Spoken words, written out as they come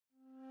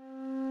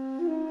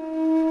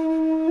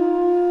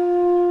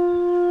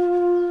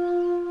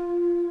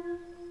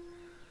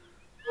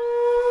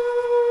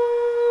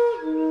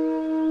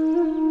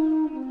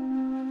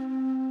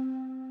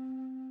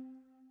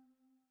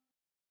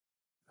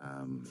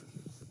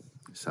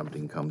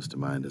something comes to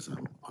mind as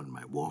I'm on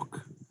my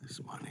walk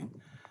this morning,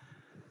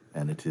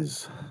 and it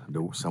is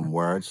some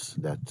words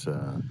that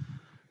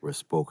were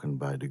spoken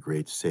by the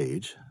great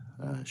sage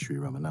Sri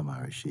Ramana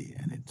Maharishi,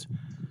 and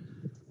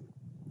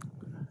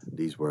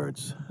these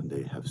words,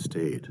 they have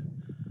stayed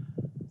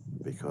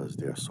because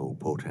they are so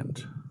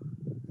potent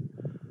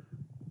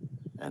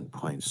and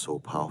point so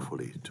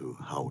powerfully to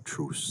how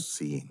true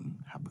seeing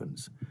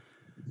happens.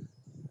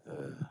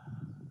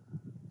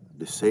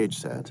 The sage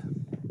said,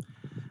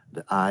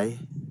 "The eye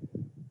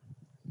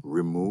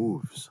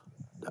removes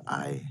the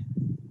eye,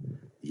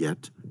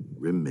 yet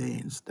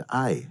remains the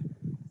eye."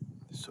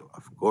 So,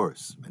 of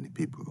course, many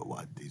people go,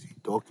 what is he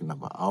talking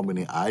about? How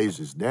many eyes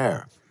is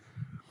there?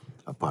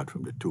 Apart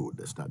from the two,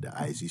 that's not the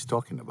eyes he's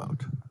talking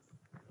about.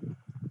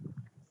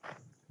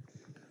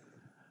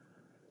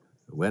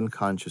 When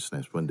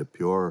consciousness, when the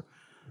pure,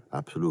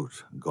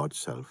 absolute God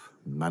Self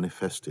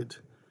manifested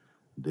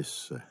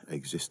this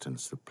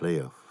existence, the play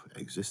of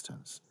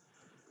existence,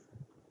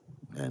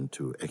 and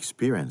to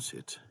experience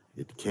it,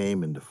 it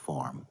came in the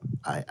form,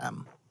 I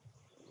am.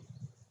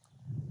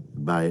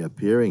 By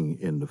appearing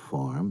in the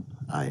form,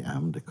 I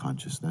am, the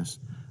consciousness,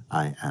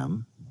 I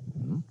am,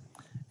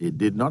 it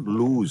did not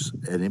lose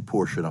any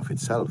portion of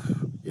itself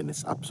in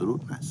its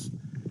absoluteness,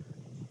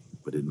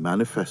 but it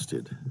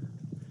manifested,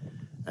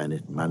 and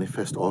it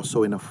manifests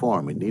also in a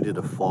form. It needed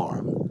a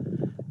form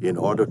in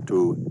order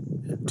to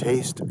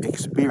taste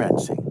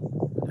experiencing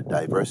the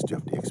diversity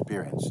of the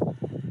experience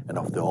and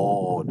of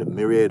the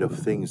myriad of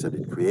things that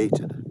it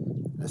created,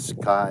 the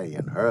sky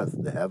and earth,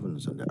 the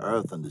heavens and the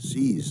earth and the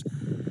seas,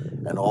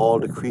 and all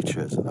the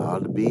creatures and all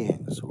the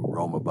beings who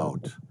roam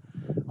about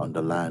on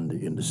the land,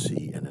 in the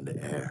sea, and in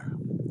the air.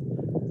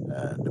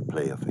 The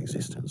play of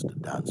existence, the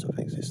dance of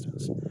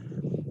existence.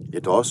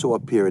 It also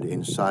appeared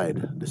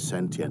inside the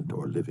sentient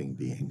or living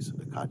beings,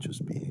 the conscious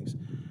beings,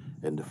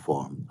 in the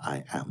form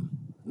I am.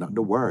 Not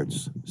the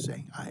words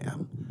saying I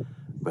am,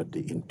 but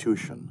the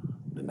intuition,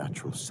 the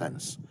natural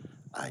sense,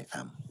 I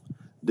am.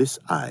 This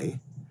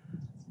I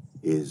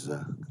is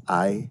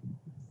I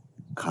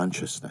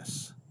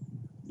consciousness.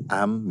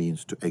 Am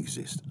means to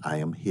exist. I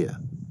am here.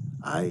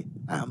 I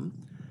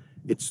am.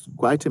 It's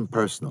quite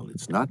impersonal.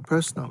 It's not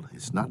personal.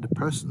 It's not the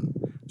person.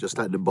 Just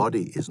like the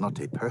body is not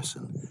a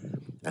person,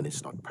 and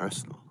it's not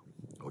personal.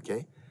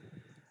 Okay?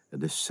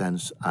 The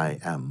sense I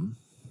am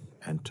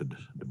entered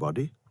the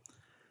body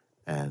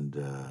and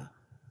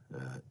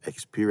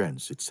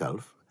experience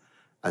itself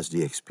as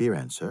the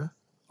experiencer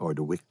or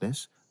the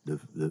witness, the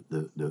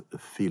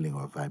feeling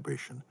or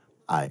vibration.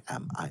 I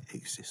am, I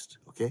exist.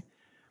 Okay?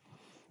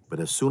 But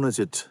as soon as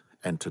it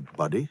entered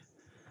body,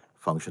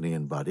 functioning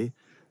in body,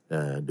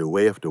 the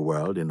way of the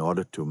world, in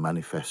order to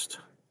manifest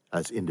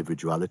as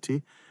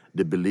individuality,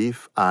 the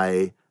belief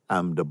I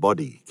am the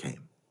body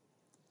came.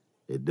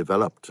 It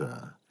developed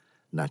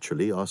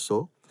naturally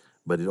also,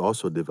 but it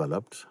also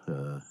developed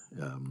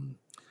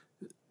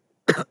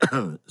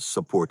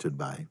supported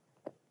by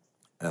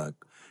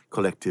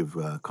collective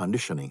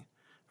conditioning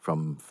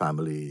from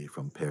family,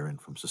 from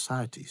parent, from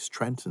society,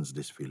 strengthens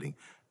this feeling,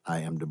 I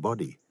am the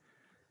body.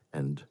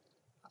 And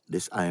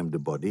this I am the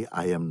body,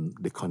 I am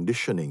the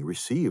conditioning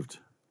received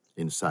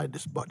inside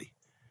this body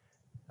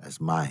as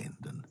mind.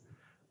 And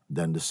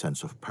then the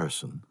sense of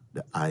person,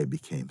 the I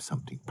became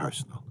something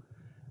personal.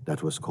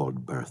 That was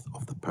called birth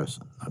of the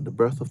person. Not the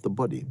birth of the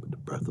body, but the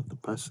birth of the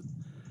person.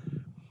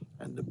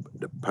 And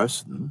the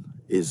person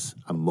is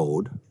a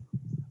mode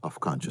of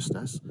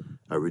consciousness,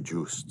 a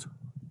reduced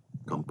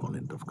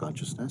component of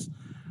consciousness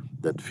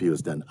that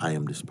feels then I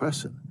am this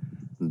person.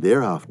 And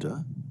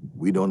thereafter,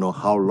 we don't know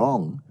how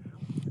long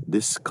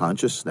this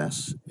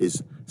consciousness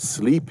is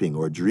sleeping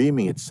or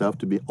dreaming itself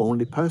to be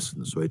only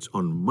person. So it's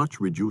on much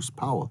reduced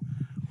power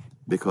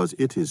because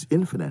it is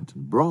infinite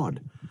and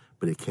broad,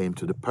 but it came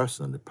to the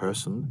person. And the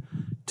person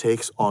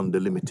takes on the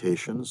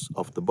limitations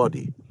of the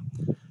body.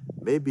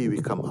 Maybe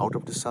we come out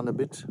of the sun a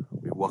bit.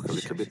 We walk a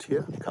little bit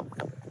here. Come.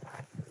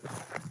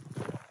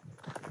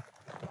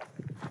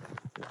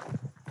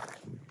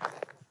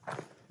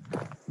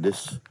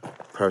 This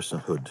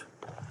personhood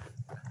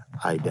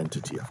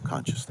identity of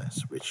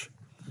consciousness, which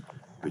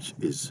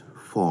is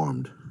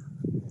formed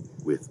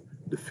with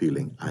the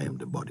feeling I am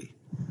the body,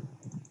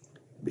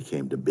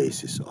 became the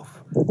basis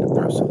of the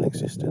personal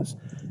existence.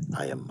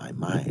 I am my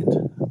mind.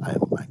 I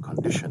am my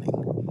conditioning.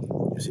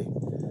 You see?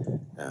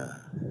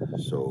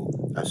 So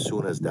as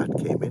soon as that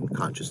came in,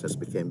 consciousness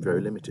became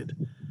very limited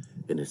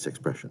in its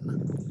expression.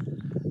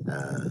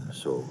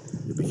 So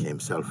it became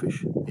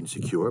selfish,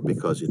 insecure,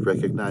 because it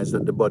recognized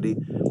that the body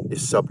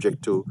is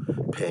subject to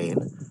pain,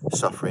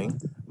 suffering,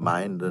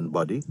 mind and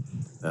body,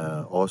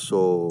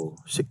 also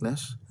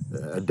sickness,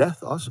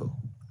 death also.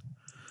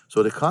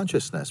 So the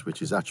consciousness,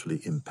 which is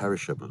actually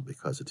imperishable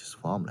because it is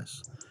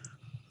formless,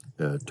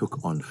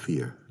 took on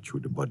fear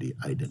through the body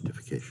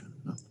identification.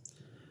 No?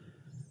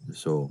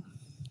 So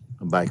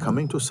by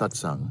coming to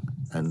satsang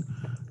and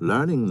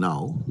learning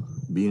now,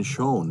 being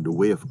shown the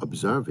way of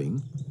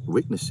observing,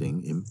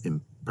 witnessing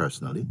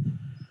impersonally,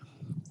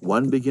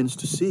 one begins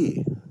to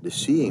see. The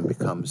seeing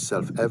becomes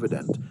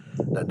self-evident,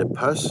 that the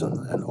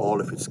person and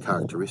all of its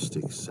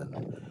characteristics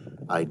and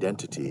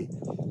identity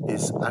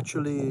is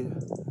actually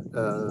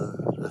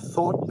a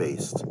thought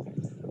based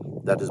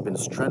that has been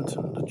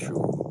strengthened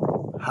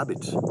through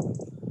habit,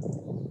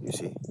 you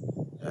see,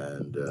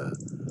 and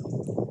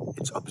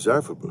it's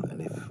observable.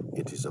 And if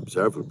it is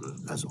observable,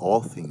 as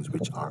all things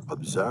which are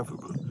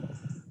observable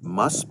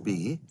must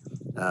be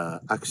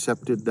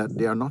accepted that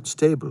they are not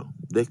stable,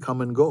 they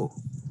come and go.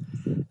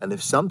 And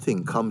if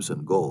something comes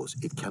and goes,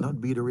 it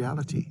cannot be the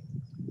reality.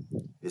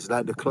 It's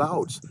like the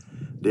clouds.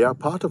 They are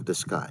part of the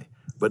sky,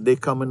 but they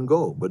come and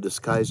go. But the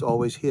sky is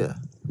always here.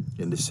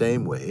 In the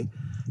same way,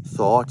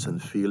 thoughts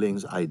and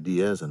feelings,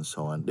 ideas, and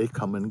so on, they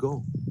come and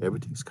go.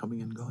 Everything's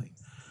coming and going.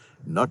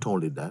 Not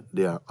only that,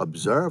 they are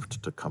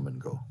observed to come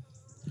and go.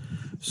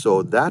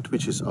 So that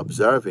which is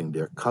observing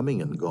their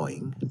coming and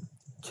going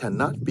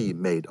cannot be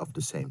made of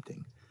the same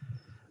thing.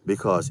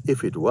 Because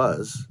if it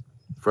was,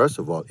 first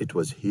of all, it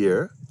was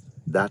here,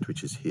 that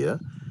which is here,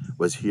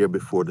 was here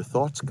before the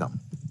thoughts come.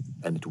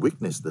 And it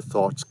witnessed the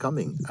thoughts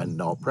coming and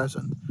now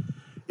present.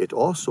 It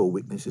also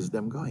witnesses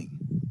them going.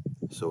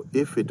 So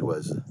if it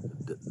was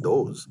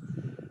those,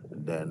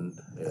 then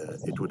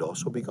it would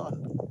also be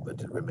gone,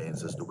 but it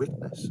remains as the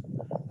witness.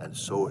 And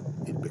so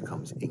it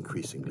becomes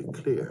increasingly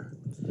clear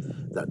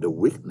that the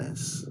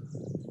witness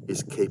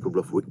is capable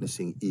of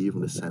witnessing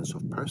even the sense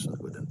of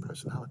personhood and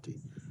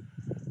personality.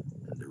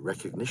 And the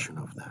recognition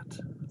of that,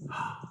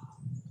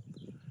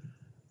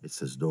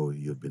 it's as though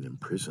you've been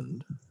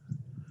imprisoned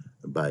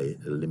by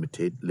a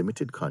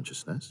limited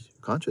consciousness,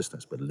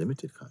 but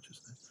limited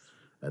consciousness.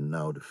 And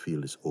now the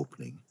field is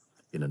opening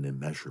in an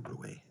immeasurable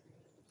way.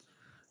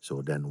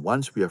 So then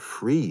once we are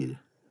freed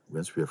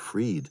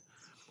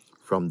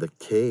from the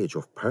cage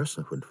of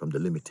personhood, from the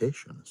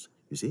limitations,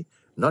 you see,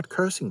 not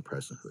cursing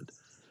personhood.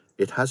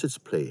 It has its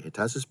play, it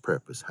has its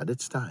purpose, had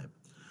its time.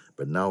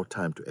 But now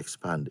time to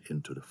expand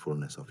into the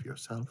fullness of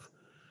yourself.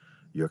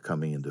 You're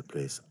coming in the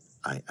place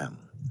I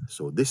am.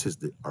 So this is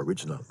the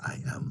original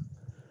I am.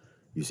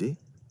 You see,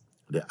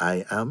 the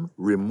I am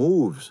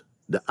removes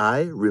the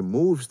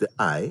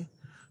I,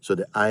 so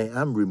the I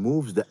am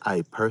removes the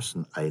I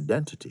person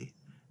identity,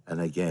 and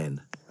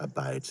again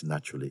abides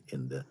naturally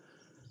in the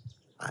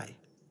I.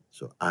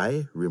 So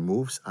I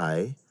removes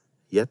I,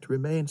 yet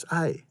remains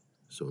I.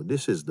 So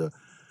this is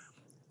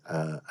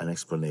an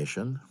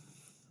explanation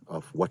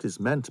of what is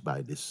meant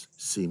by this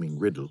seeming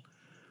riddle,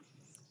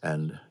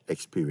 and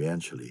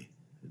experientially,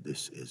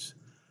 this is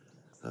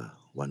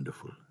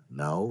wonderful.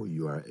 Now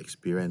you are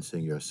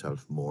experiencing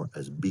yourself more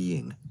as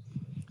being.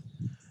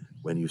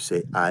 When you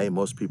say I,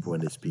 most people when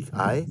they speak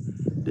I,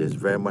 there's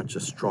very much a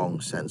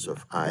strong sense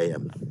of I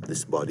am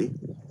this body,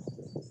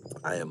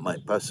 I am my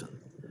person.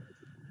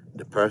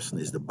 The person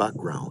is the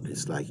background.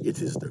 It's like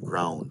it is the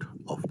ground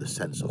of the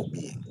sense of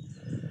being.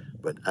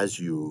 But as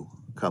you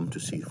come to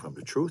see from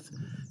the truth,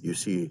 you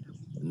see,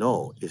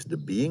 no, it's the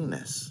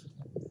beingness,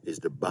 is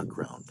the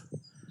background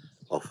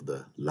of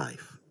the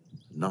life,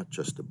 not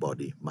just the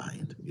body,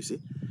 mind, you see.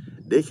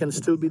 They can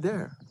still be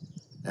there.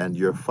 And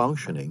your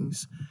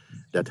functionings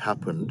that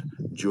happened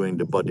during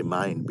the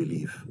body-mind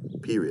belief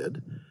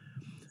period,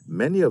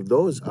 many of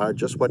those are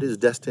just what is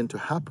destined to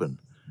happen,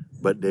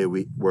 but they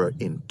were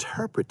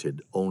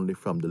interpreted only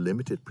from the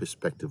limited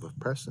perspective of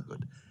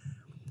personhood.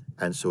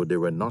 And so they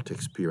were not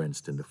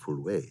experienced in the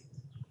full way.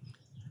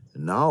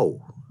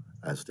 Now,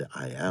 as the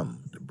I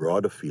am, the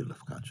broader field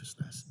of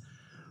consciousness,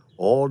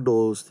 all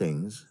those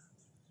things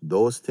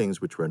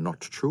which were not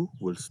true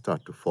will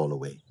start to fall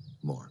away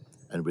more.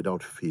 And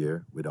without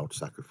fear, without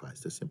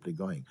sacrifice, they're simply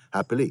going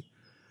happily.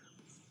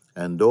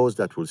 And those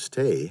that will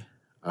stay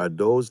are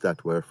those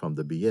that were from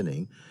the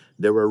beginning.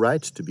 They were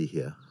right to be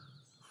here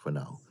for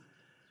now.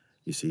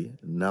 You see,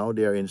 now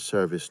they are in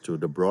service to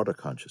the broader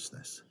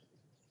consciousness.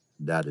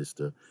 That is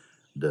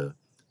the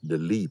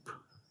leap,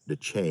 the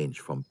change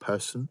from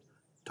person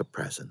to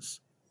presence,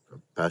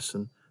 from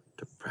person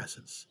to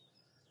presence.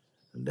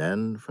 And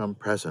then from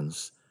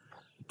presence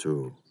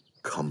to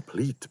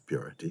complete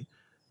purity.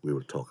 We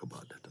will talk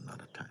about that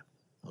another time.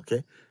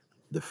 Okay?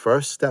 The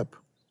first step,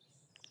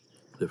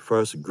 the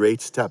first great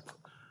step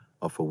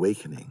of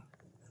awakening,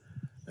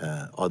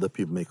 other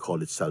people may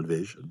call it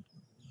salvation,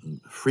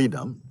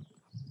 freedom,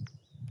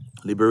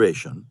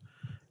 liberation,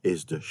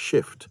 is the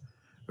shift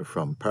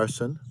from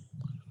person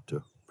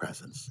to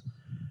presence.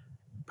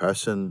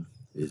 Person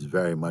is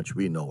very much,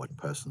 we know what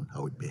person,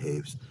 how it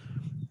behaves.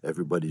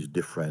 Everybody's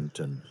different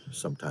and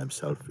sometimes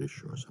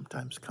selfish or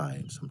sometimes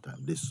kind,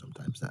 sometimes this,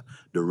 sometimes that.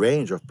 The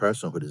range of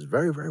personhood is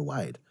very, very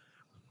wide.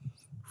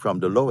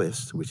 From the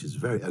lowest, which is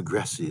very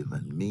aggressive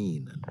and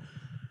mean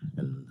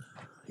and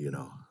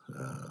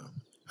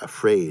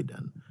afraid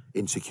and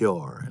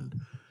insecure and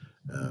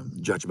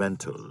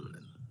judgmental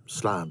and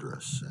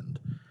slanderous and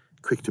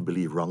quick to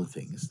believe wrong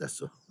things, that's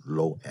the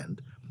low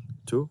end,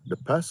 to the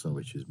person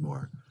which is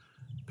more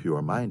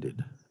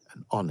pure-minded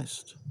and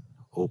honest,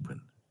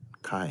 open,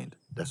 kind.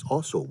 That's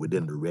also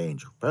within the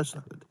range of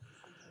personhood.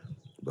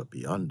 But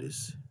beyond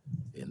this,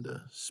 in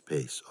the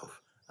space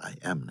of I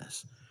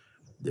amness,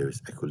 there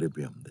is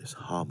equilibrium, there's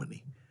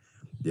harmony,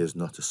 There's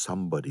not a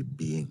somebody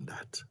being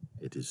that.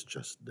 It is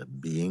just the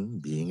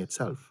being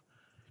itself.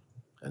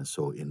 And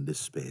so in this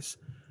space,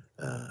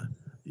 uh,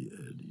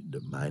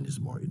 the mind is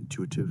more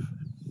intuitive,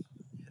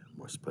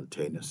 more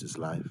spontaneous is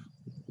life,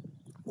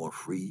 more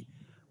free,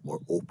 more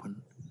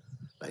open.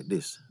 Like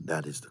this,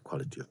 that is the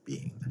quality of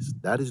beingness.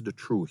 That is the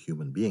true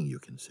human being, you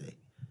can say.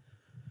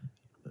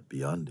 But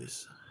beyond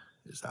this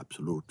is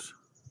absolute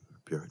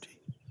purity.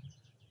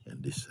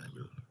 And this I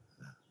will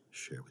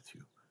share with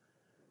you.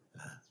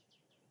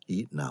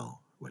 Eat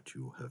now what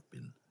you have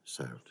been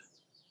served.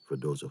 For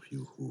those of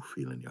you who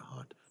feel in your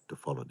heart to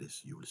follow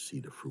this, you will see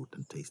the fruit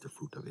and taste the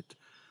fruit of it.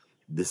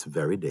 This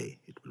very day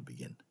it will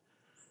begin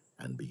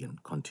and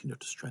continue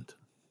to strengthen.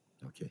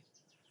 Okay?